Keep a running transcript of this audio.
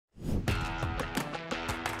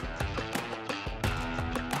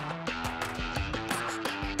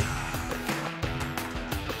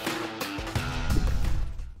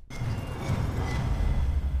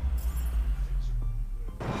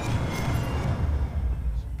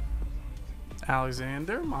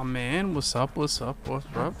Alexander, my man. What's up? What's up? What's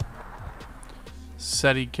up?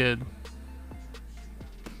 SETI kid.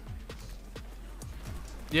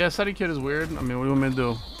 Yeah, SETI kid is weird. I mean, what do you want me to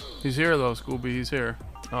do? He's here though, Scooby. He's here.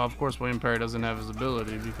 Of course, William Perry doesn't have his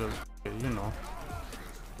ability because, you know.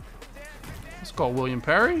 Let's go, William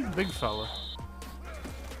Perry. Big fella.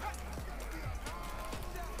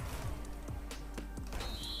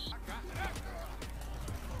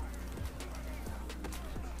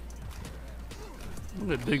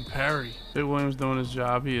 Look at Big Perry. Big William's doing his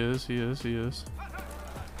job. He is. He is. He is.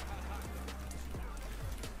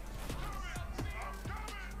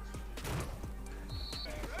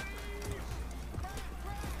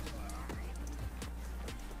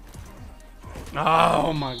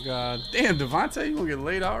 Oh my God. Damn, Devontae, you gonna get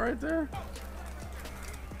laid out right there?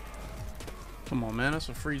 Come on, man. That's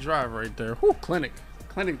a free drive right there. Whoo, clinic.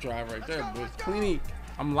 Clinic drive right there, boys. Clinic.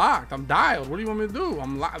 I'm locked. I'm dialed. What do you want me to do?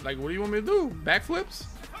 I'm locked. Like, what do you want me to do? Backflips?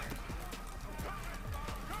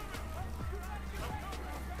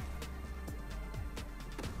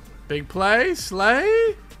 Big play.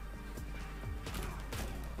 Slay.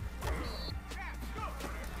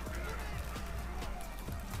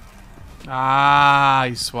 Ah,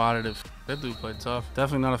 he swatted it. That dude played tough.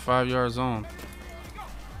 Definitely not a 5-yard zone.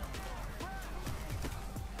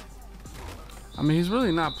 I mean, he's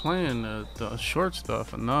really not playing the short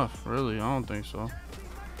stuff enough, really. I don't think so.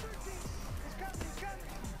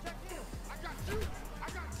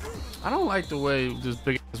 I don't like the way this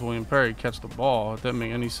big-ass William Perry catch the ball. If that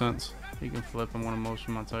make any sense. He can flip and want to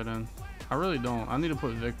motion my tight end. I really don't. I need to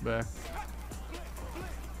put Vic back.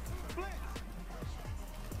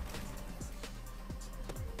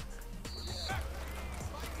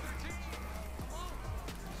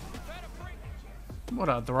 What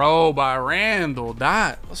a throw by Randall.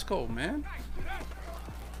 Dot. Let's go, man.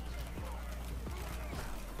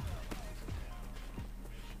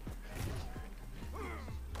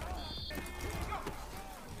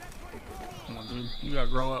 Come on, dude. You gotta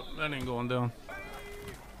grow up. That ain't going down.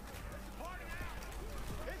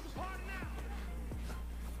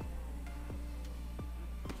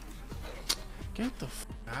 Get the f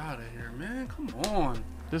out of here, man. Come on.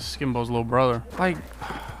 This is Skimbo's little brother. Like,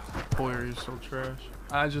 Poyer is so trash.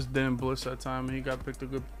 I just didn't blitz that time and he got picked a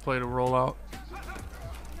good play to roll out.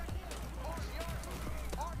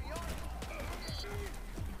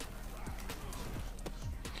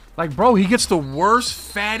 Like, bro, he gets the worst,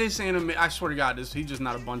 fattest anime. I swear to God, he's just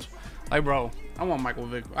not a bunch. Like, bro, I want Michael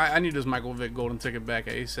Vick. I need this Michael Vick golden ticket back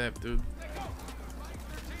at ASAP, dude.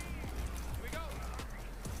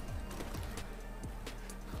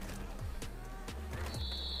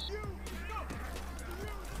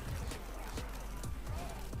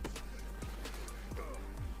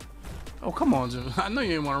 Oh, come on, I know you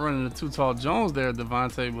didn't want to run into Too Tall Jones there,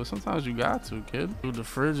 Devontae, but sometimes you got to, kid. Dude, the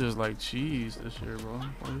fridge is like cheese this year, bro.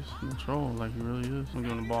 He's in control, like he really is. I'm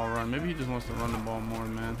giving the ball a run. Maybe he just wants to run the ball more,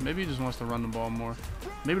 man. Maybe he just wants to run the ball more.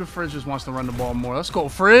 Maybe the fridge just wants to run the ball more. Let's go,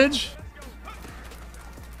 fridge.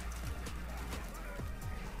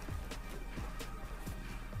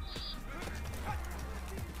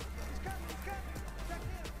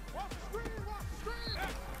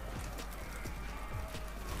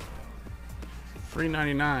 Free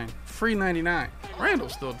 99. Free 99.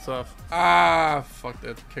 Randall's still tough. Ah, fuck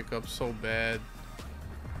that kick up so bad.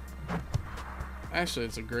 Actually,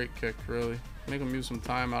 it's a great kick, really. Make him use some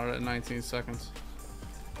time out of that 19 seconds.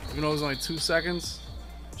 Even though it was only 2 seconds,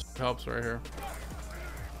 it helps right here.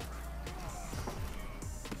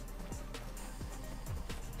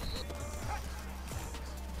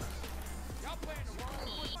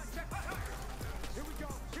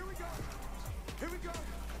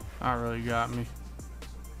 That really got me.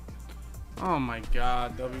 Oh my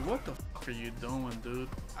God, W, what the fuck are you doing, dude?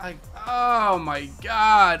 Oh my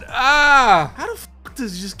God, how the fuck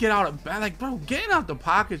does he just get out of bed? Like, bro, getting out the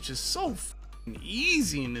pocket's just so fucking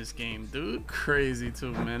easy in this game, dude. Crazy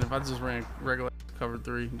too, man. If I just ran regular cover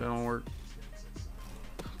 3, that don't work.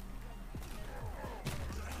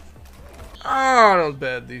 Oh, that was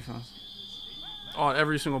bad defense. On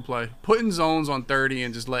every single play. Putting zones on 30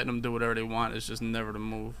 and just letting them do whatever they want is just never the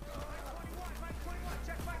move.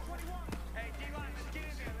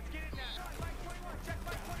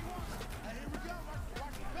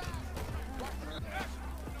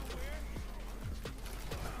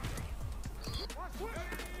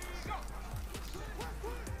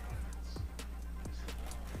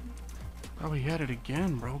 Oh, he had it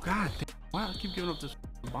again, bro. God damn. Why do I keep giving up this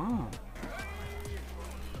bomb?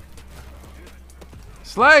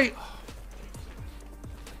 Slay!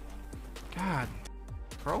 God,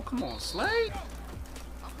 bro, come on, Slay!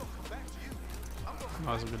 Oh,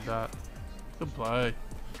 that's a good dot. Good play.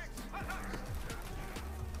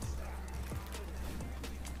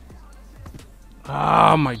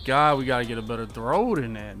 Oh my God, we gotta get a better throw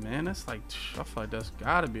than that, man. That's like, I feel like that's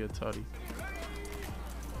gotta be a tutty.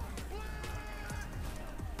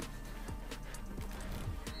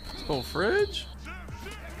 Let's go, Fridge.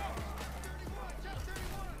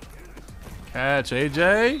 Catch,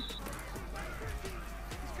 AJ.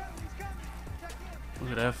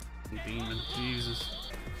 Look at that demon, Jesus.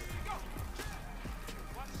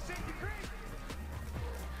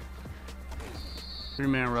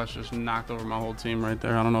 Three-man rush just knocked over my whole team right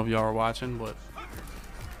there. I don't know if y'all are watching, but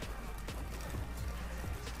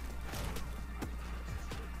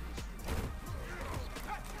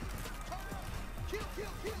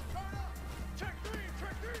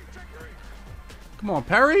come on,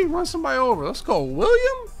 Perry, run somebody over. Let's go,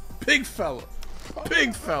 William. Big fella,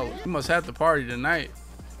 big fella. You must have the party tonight.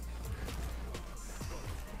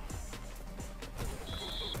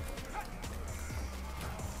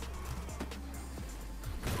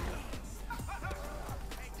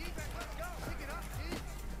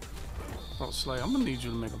 Oh, Slay, I'm gonna need you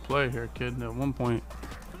to make a play here, kid. At one point.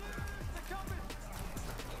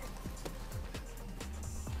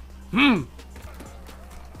 And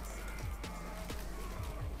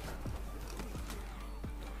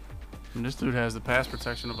this dude has the pass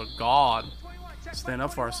protection of a god. Stand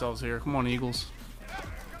up for ourselves here. Come on, Eagles.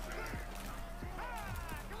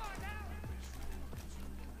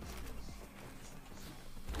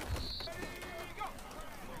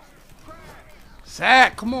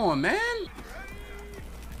 Sack, come on, man.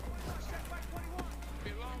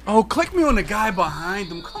 Oh, click me on the guy behind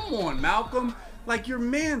him. Come on, Malcolm. Like, you're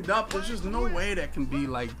manned up. There's just no way that can be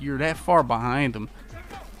like you're that far behind him.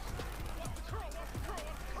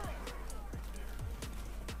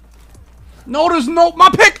 No, there's no, my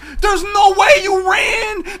pick. There's no way you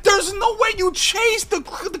ran. There's no way you chased the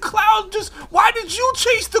cloud. Just, why did you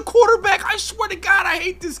chase the quarterback? I swear to God, I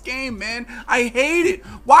hate this game, man. I hate it.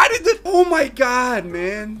 Why did the, oh my God,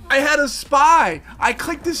 man. I had a spy. I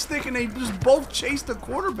clicked this stick and they just both chased the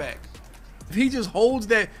quarterback. If he just holds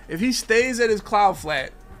that, if he stays at his cloud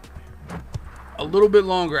flat a little bit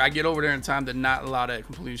longer, I get over there in time to not allow that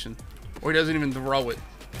completion. Or he doesn't even throw it.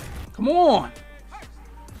 Come on.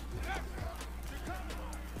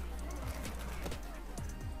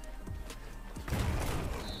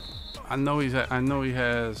 I know he's got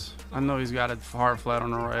a hard flat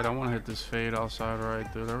on the right. I want to hit this fade outside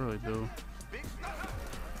right, dude. I really do.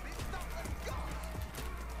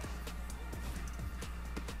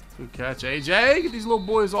 Good catch, AJ. Get these little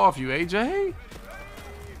boys off you, AJ.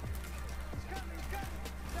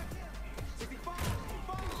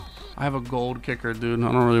 I have a gold kicker, dude.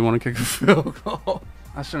 I don't really want to kick a field goal.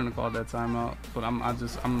 I shouldn't have called that timeout, but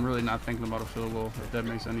I'm really not thinking about a field goal, if that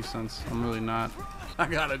makes any sense. I'm really not. I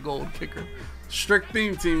got a gold kicker. Strict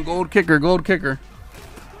theme team, gold kicker, gold kicker.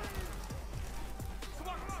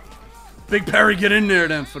 Big Perry, get in there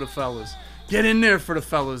then for the fellas. Get in there for the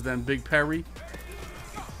fellas then, Big Perry.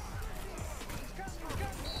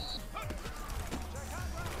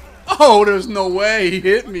 Oh, there's no way he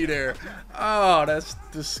hit me there. Oh, that's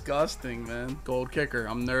disgusting, man. Gold kicker.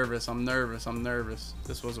 I'm nervous. I'm nervous. I'm nervous.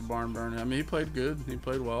 This was a barn burner. I mean, he played good. He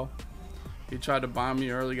played well. He tried to bomb me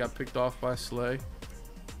early. Got picked off by Slay.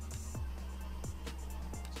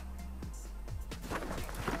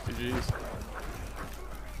 GG's.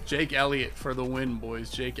 Jake Elliott for the win, boys.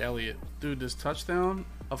 Jake Elliott. Dude, this touchdown.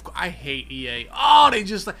 Of course, I hate EA. Oh, they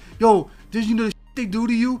just like, yo, did you know the they do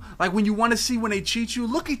to you? Like when you want to see when they cheat you?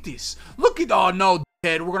 Look at this. Look at, oh no,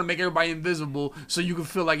 dickhead. We're going to make everybody invisible so you can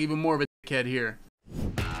feel like even more of a dickhead here.